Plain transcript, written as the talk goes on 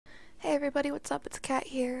everybody, what's up? It's Kat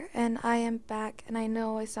here, and I am back, and I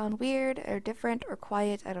know I sound weird, or different, or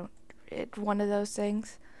quiet. It's one of those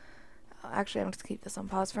things. Actually, I'm just gonna keep this on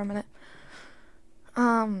pause for a minute.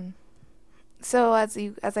 Um, so as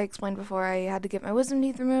I explained before, I had to get my wisdom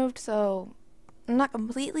teeth removed, so I'm not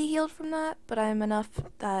completely healed from that, but I'm enough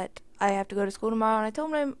that I have to go to school tomorrow,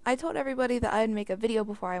 and I told everybody that I'd make a video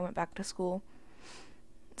before I went back to school.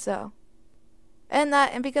 So,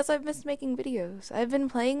 and because I've missed making videos. I've been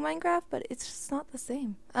playing Minecraft, but it's just not the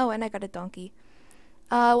same. Oh, and I got a donkey.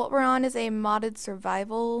 What we're on is a modded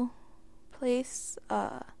survival place.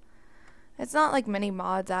 It's not like many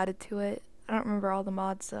mods added to it. I don't remember all the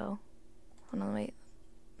mods, so hold on, wait.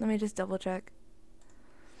 Let me just double check.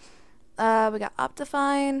 We got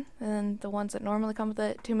Optifine, and the ones that normally come with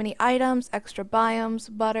it. Too many items, extra biomes,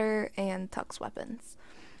 butter, and Tux weapons.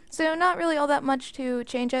 So not really all that much to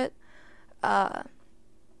change it.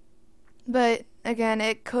 But again,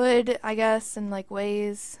 it could, I guess, in like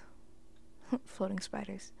ways. Floating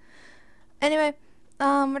spiders. Anyway,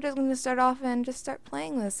 we're just going to start off and just start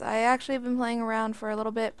playing this. I actually have been playing around for a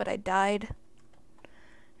little bit, but I died.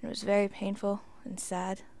 It was very painful and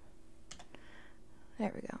sad.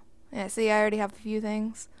 There we go. Yeah, see, I already have a few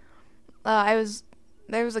things.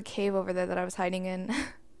 There was a cave over there that I was hiding in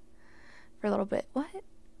for a little bit. What?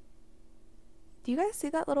 Do you guys see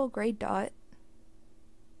that little gray dot?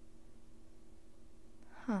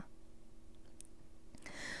 Huh.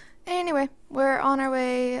 Anyway, we're on our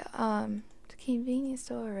way to convenience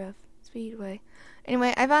store of Speedway.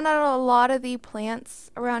 Anyway, I found out a lot of the plants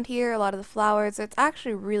around here, a lot of the flowers. It's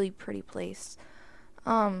actually a really pretty place.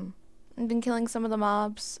 I've been killing some of the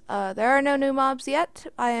mobs. There are no new mobs yet.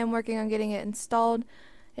 I am working on getting it installed.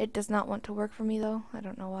 It does not want to work for me though. I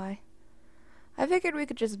don't know why. I figured we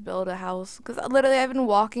could just build a house, because literally I've been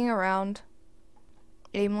walking around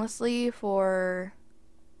aimlessly for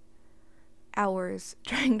hours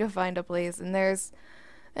trying to find a place, and this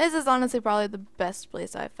is honestly probably the best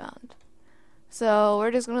place I've found. So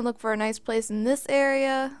we're just gonna look for a nice place in this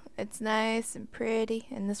area. It's nice and pretty,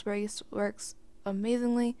 and this race works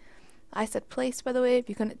amazingly. I said place, by the way, if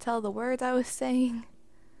you couldn't tell the words I was saying.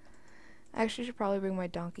 I actually should probably bring my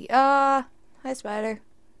donkey. Hi spider.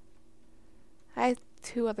 Hi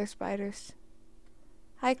two other spiders.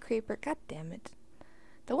 Hi creeper. God damn it.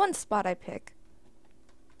 The one spot I pick.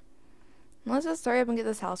 Let's just hurry up and get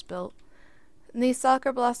this house built. And these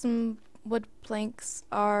soccer blossom wood planks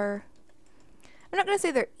are, I'm not going to say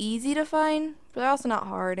they're easy to find, but they're also not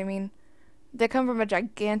hard. I mean, they come from a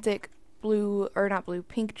gigantic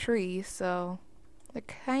pink tree, so they're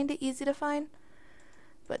kind of easy to find.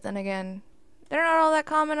 But then again, they're not all that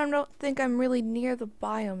common. I don't think I'm really near the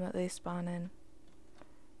biome that they spawn in.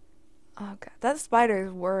 Oh god, that spider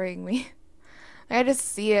is worrying me. I just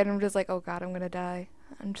see it and I'm just like, oh god, I'm gonna die.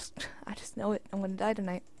 I just know it. I'm gonna die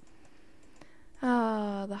tonight.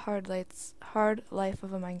 Ah, the hard life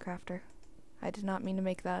of a Minecrafter. I did not mean to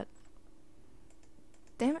make that.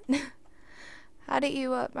 Damn it. How did you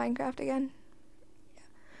Minecraft again?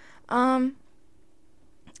 Yeah.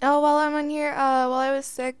 Oh, while I'm on here, while I was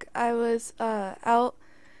sick, I was out,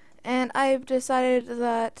 and I've decided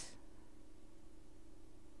that.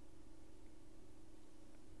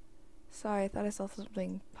 Sorry, I thought I saw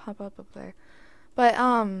something pop up there. But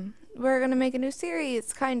we're gonna make a new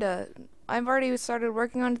series, kinda. I've already started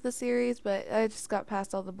working on the series, but I just got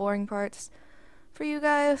past all the boring parts for you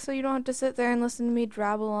guys, so you don't have to sit there and listen to me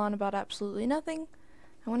drabble on about absolutely nothing.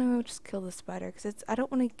 I want to just kill the spider, because I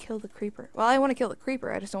don't want to kill the creeper. Well, I want to kill the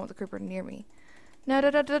creeper, I just don't want the creeper near me. No,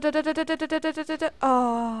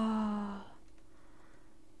 oh.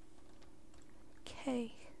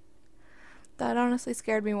 Okay. That honestly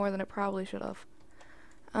scared me more than it probably should have.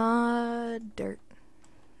 Dirt.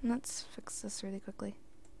 Let's fix this really quickly.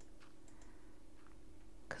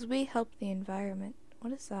 Because we help the environment.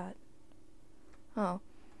 What is that? Oh.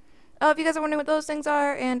 Oh, if you guys are wondering what those things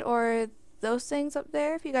are, or those things up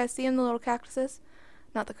there, if you guys see them, the little cactuses,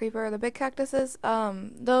 not the creeper, the big cactuses,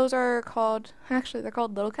 those are called, actually, they're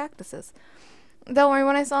called little cactuses. Don't worry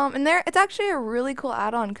when I saw them. And it's actually a really cool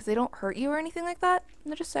add-on, because they don't hurt you or anything like that.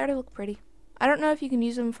 They're just there to look pretty. I don't know if you can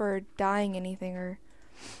use them for dyeing anything or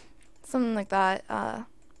something like that.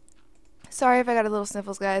 Sorry if I got a little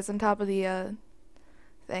sniffles, guys. On top of the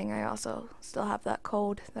thing, I also still have that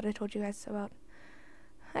cold that I told you guys about.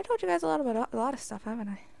 I told you guys a lot about a lot of stuff, haven't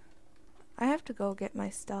I? I have to go get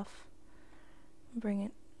my stuff. Bring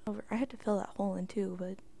it over. I had to fill that hole in too,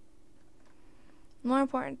 but more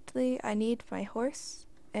importantly, I need my horse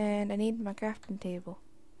and I need my crafting table.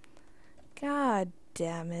 God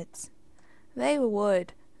damn it. They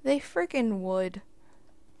would. They freaking would.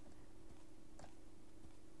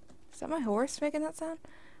 that my horse making that sound?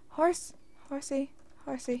 Horse, horsey,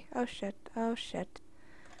 horsey. Oh shit, oh shit.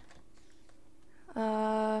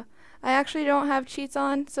 I actually don't have cheats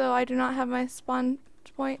on, so I do not have my spawn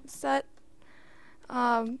point set.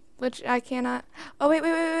 Which I cannot. Oh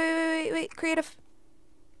wait, creative.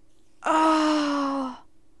 Oh,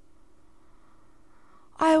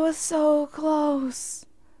 I was so close.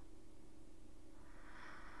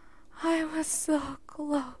 I was so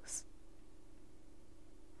close.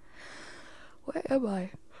 Where am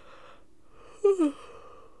I?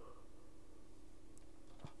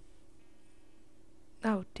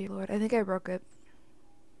 Oh dear lord, I think I broke it.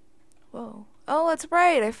 Whoa. Oh, that's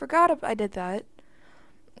right. I forgot I did that.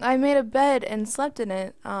 I made a bed and slept in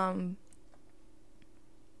it,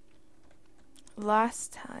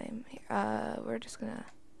 last time. We're just gonna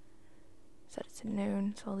set it to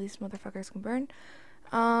noon so all these motherfuckers can burn.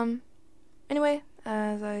 Anyway,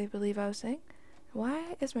 as I believe I was saying,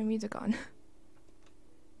 why is my music on?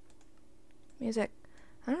 Music.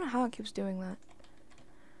 I don't know how it keeps doing that.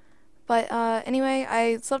 But, anyway,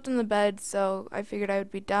 I slept in the bed, so I figured I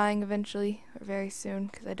would be dying eventually, or very soon,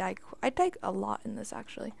 because I died a lot in this,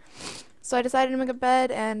 actually. So I decided to make a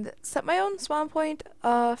bed and set my own spawn point,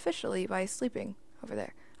 officially by sleeping over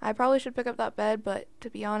there. I probably should pick up that bed, but to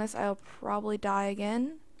be honest, I'll probably die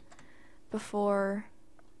again before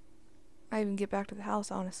I even get back to the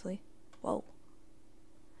house, honestly. Whoa.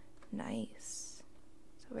 Nice.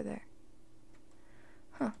 It's over there.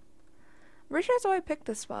 Huh. I'm pretty sure that's why I picked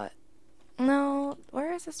this spot. No,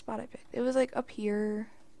 where is the spot I picked? It was like up here.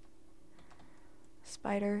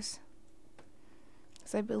 Spiders.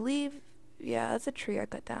 Because I believe, yeah, that's a tree I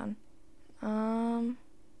cut down.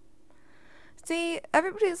 See,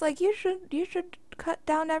 everybody's like, you should cut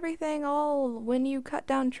down everything all when you cut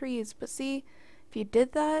down trees. But see, if you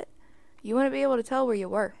did that, you wouldn't be able to tell where you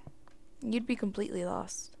were. You'd be completely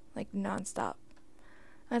lost, like non-stop.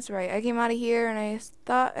 That's right, I came out of here and I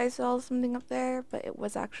thought I saw something up there, but it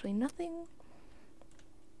was actually nothing.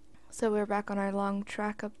 So we're back on our long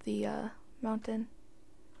track up the mountain,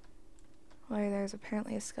 where there's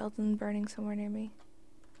apparently a skeleton burning somewhere near me.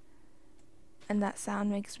 And that sound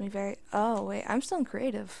makes me very... Oh, wait, I'm still in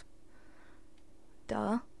creative.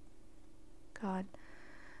 Duh. God.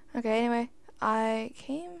 Okay, anyway, I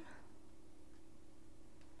came...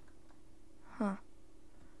 Huh.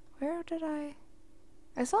 Where did I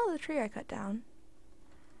saw the tree I cut down.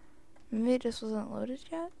 Maybe it just wasn't loaded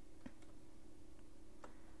yet?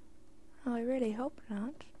 Oh, I really hope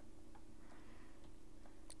not.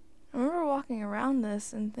 I remember walking around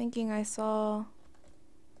this and thinking I saw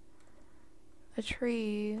a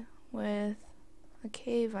tree with a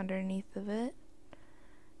cave underneath of it.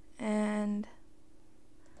 And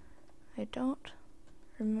I don't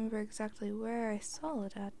remember exactly where I saw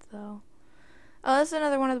it at, though. Oh, this is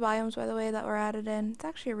another one of the biomes, by the way, that were added in. It's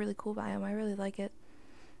actually a really cool biome. I really like it.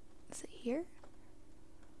 Is it here?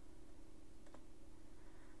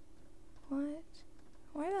 What?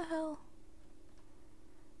 Where the hell?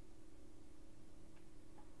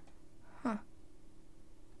 Huh.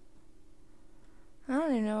 I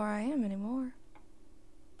don't even know where I am anymore.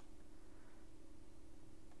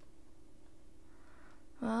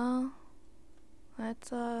 Well,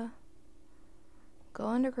 let's,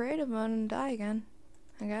 go into creative mode and die again,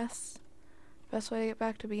 I guess. Best way to get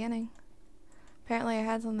back to beginning. Apparently I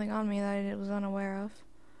had something on me that I was unaware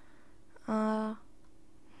of.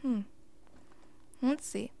 Let's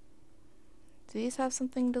see. Do these have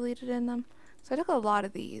something deleted in them? So I took a lot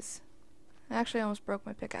of these. I actually almost broke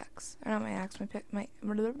my pickaxe. Or not my axe, my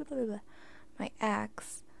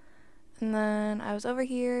axe. And then I was over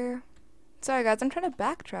here. Sorry guys, I'm trying to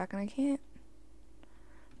backtrack and I can't.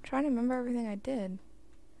 I'm trying to remember everything I did.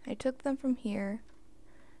 I took them from here.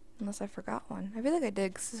 Unless I forgot one. I feel like I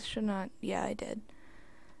did, because this should not... Yeah, I did.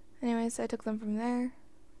 Anyways, I took them from there.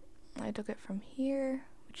 I took it from here,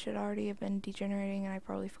 which should already have been degenerating, and I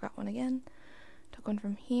probably forgot one again. Took one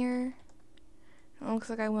from here. It looks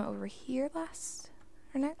like I went over here last,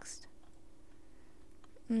 or next.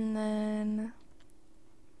 And then...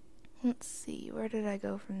 Let's see, where did I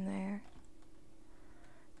go from there?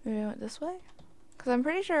 Maybe I went this way? Because I'm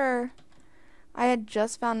pretty sure I had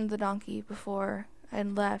just found the donkey before I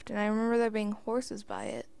had left, and I remember there being horses by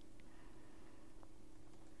it.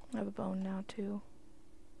 I have a bone now, too.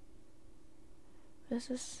 This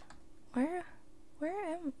is... Where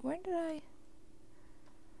did I...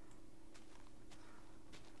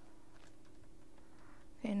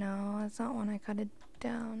 Okay, no, that's not one I cutted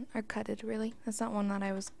down. Or cutted, really. That's not one that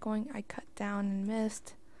I cut down and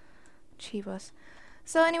missed. Chivas.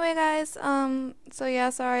 So anyway, guys, so yeah,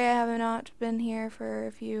 sorry I have not been here for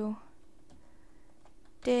a few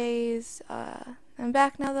days. I'm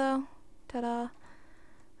back now though. Ta-da.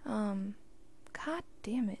 God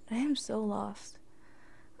damn it. I am so lost.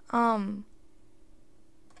 I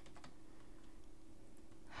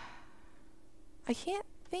can't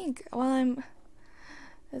think while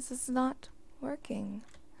this is not working.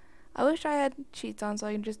 I wish I had cheats on so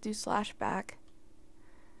I can just do slash back.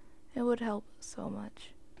 It would help so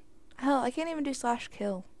much. Hell, I can't even do slash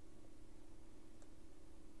kill.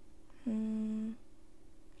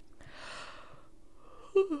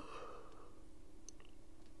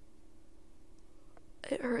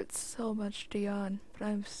 It hurts so much to yawn, but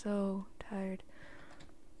I'm so tired.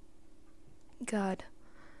 God.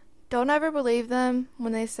 Don't ever believe them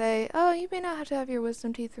when they say, oh, you may not have to have your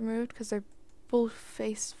wisdom teeth removed, because they're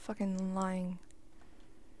bull-faced fucking lying.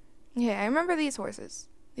 Yeah, I remember these horses.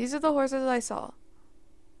 These are the horses I saw.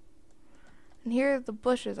 And here are the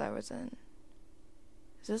bushes I was in.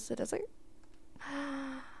 Is this the desert?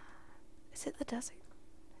 Is it the desert?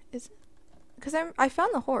 Is it? Because I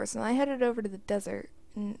found the horse and I headed over to the desert.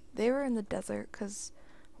 And they were in the desert because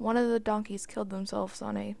one of the donkeys killed themselves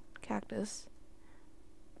on a cactus.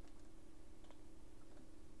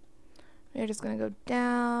 We're just going to go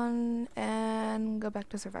down and go back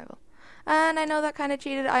to survival. And I know that kind of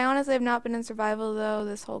cheated. I honestly have not been in survival though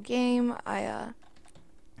this whole game. I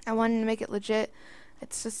wanted to make it legit.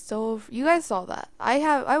 It's just so... You guys saw that.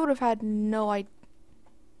 I would have had no idea...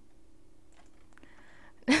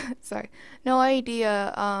 Sorry. No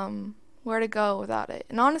idea where to go without it.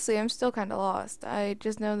 And honestly, I'm still kind of lost. I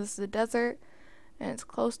just know this is a desert, and it's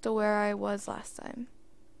close to where I was last time.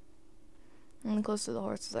 And close to the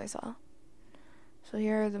horses I saw. So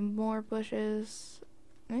here are the more bushes.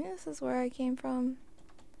 Maybe this is where I came from.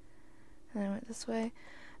 And I went this way.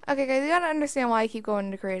 Okay, guys, you gotta understand why I keep going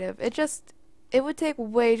into creative. It would take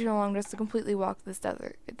way too long just to completely walk this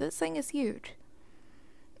desert. This thing is huge.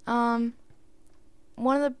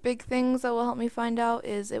 One of the big things that will help me find out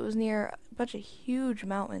is it was near a bunch of huge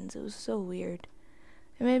mountains. It was so weird.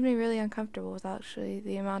 It made me really uncomfortable with actually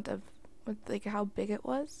the amount of, like, how big it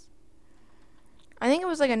was. I think it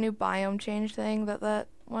was like a new biome change thing that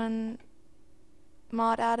one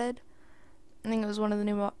mod added. I think it was one of the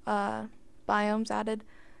new biomes added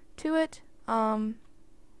to it.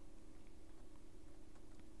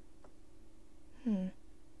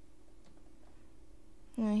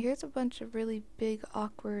 Here's a bunch of really big,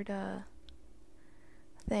 awkward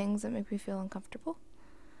things that make me feel uncomfortable,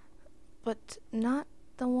 but not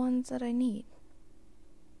the ones that I need.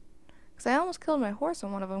 Because I almost killed my horse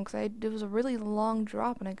on one of them because it was a really long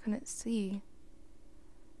drop and I couldn't see.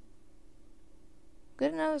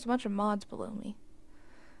 Good to know there's a bunch of mods below me.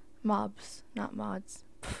 Mobs, not mods.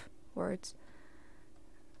 Pfft, words.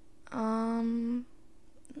 Where?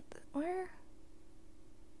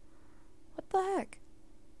 What the heck?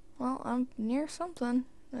 Well, I'm near something.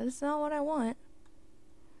 That is not what I want.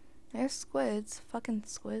 There's squids. Fucking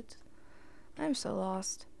squids. I'm so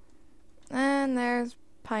lost. And there's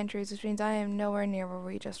pine trees, which means I am nowhere near where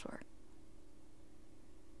we just were.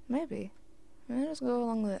 Maybe. Maybe I'll just go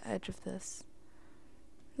along the edge of this.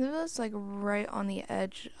 It was like right on the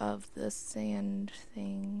edge of the sand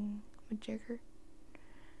thing. Majigger.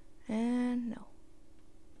 And no.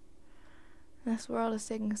 This world is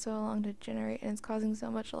taking so long to generate and it's causing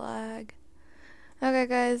so much lag. Okay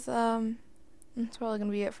guys, that's probably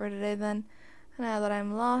gonna be it for today then. Now that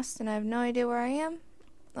I'm lost and I have no idea where I am,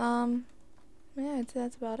 yeah, I'd say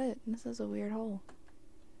that's about it. This is a weird hole.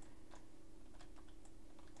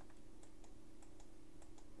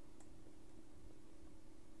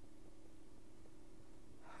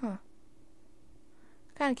 Huh.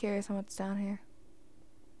 Kinda curious on what's down here.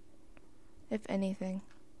 If anything.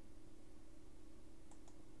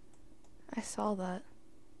 I saw that.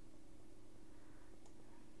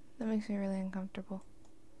 That makes me really uncomfortable.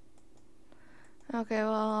 Okay,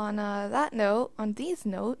 well, on that note, on these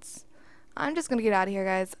notes, I'm just gonna get out of here,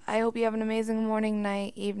 guys. I hope you have an amazing morning,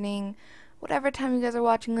 night, evening, whatever time you guys are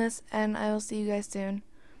watching this, and I will see you guys soon.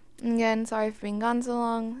 And again, sorry for being gone so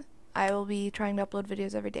long. I will be trying to upload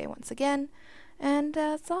videos every day once again, and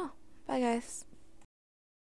that's all. Bye, guys.